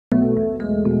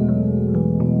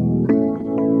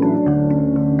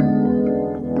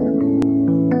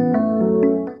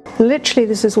Literally,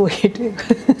 this is all you do.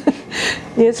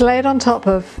 You just lay it on top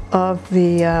of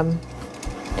the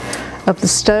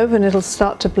stove, and it'll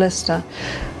start to blister.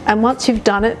 And once you've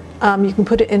done it, you can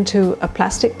put it into a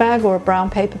plastic bag or a brown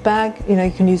paper bag. You know,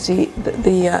 you can use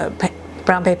the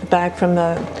brown paper bag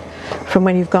from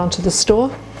when you've gone to the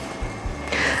store.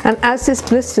 And as this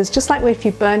blisters, just like if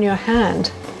you burn your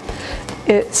hand,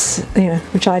 it's, you know,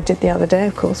 which I did the other day,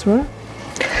 of course, right?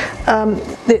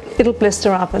 It'll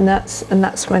blister up, and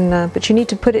that's when. But you need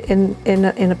to put it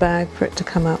in a bag for it to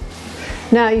come up.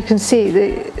 Now you can see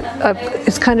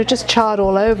it's kind of just charred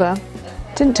all over.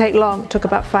 Didn't take long. It took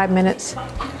about 5 minutes.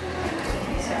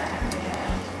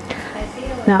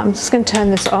 Now I'm just going to turn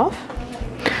this off,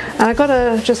 and I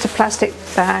got just a plastic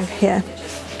bag here.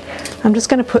 I'm just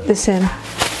going to put this in.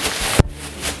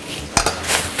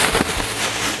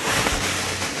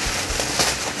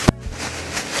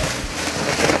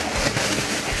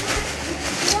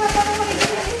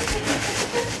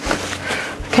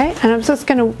 Okay, and I'm just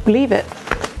going to leave it,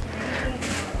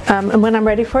 and when I'm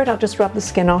ready for it, I'll just rub the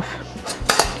skin off.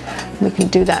 We can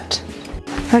do that.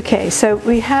 Okay, so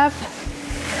we have,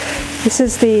 this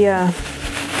is the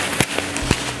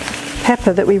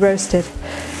pepper that we roasted.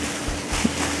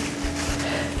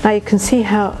 Now you can see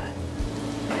how,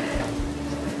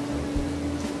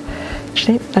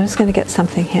 actually, I'm just going to get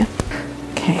something here.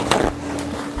 Okay.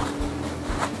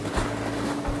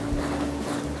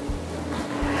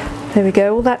 There we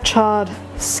go, all that charred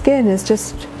skin is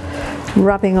just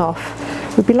rubbing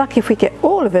off. We'd be lucky if we get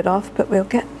all of it off, but we'll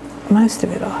get most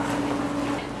of it off.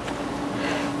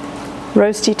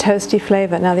 Roasty, toasty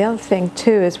flavor. Now the other thing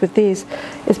too is with these,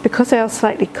 is because they are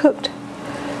slightly cooked,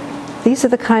 these are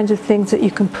the kinds of things that you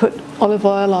can put olive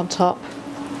oil on top,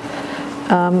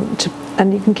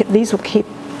 and you can get, these will keep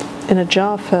in a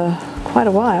jar for quite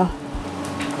a while.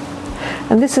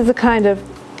 And this is the kind of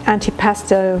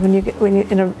antipasto when you're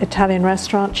in an Italian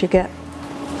restaurant, you get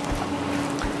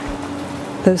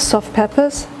those soft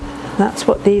peppers. That's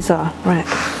what these are, right?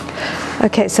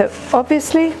 Okay, so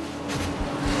obviously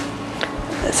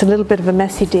it's a little bit of a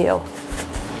messy deal,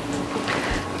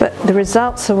 but the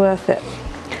results are worth it.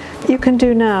 What you can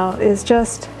do now is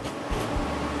just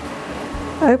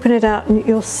open it out, and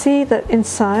you'll see that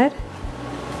inside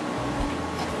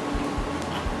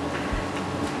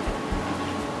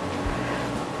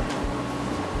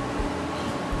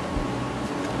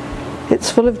it's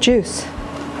full of juice.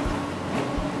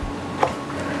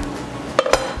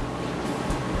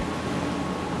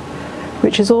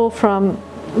 Which is all from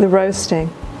the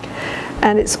roasting,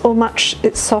 and it's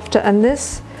softer. And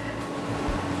this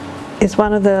is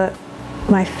one of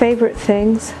my favorite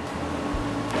things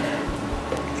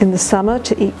in the summer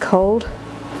to eat cold,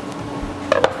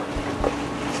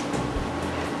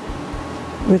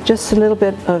 with just a little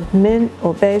bit of mint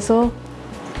or basil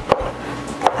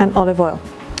and olive oil.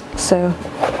 So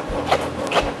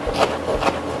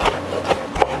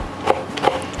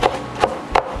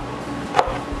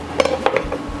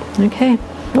okay,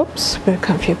 oops, we've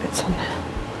got a few bits on there.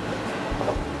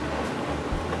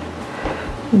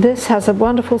 This has a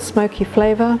wonderful smoky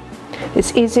flavor.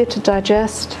 It's easier to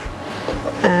digest,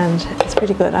 and it's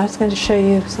pretty good. I was going to show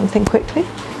you something quickly.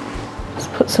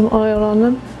 Just put some oil on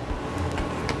them.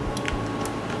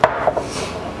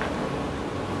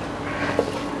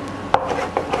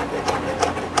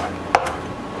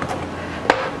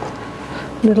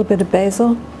 A little bit of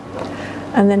basil,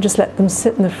 and then just let them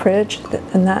sit in the fridge,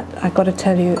 and that, I've got to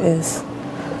tell you, is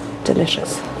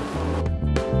delicious.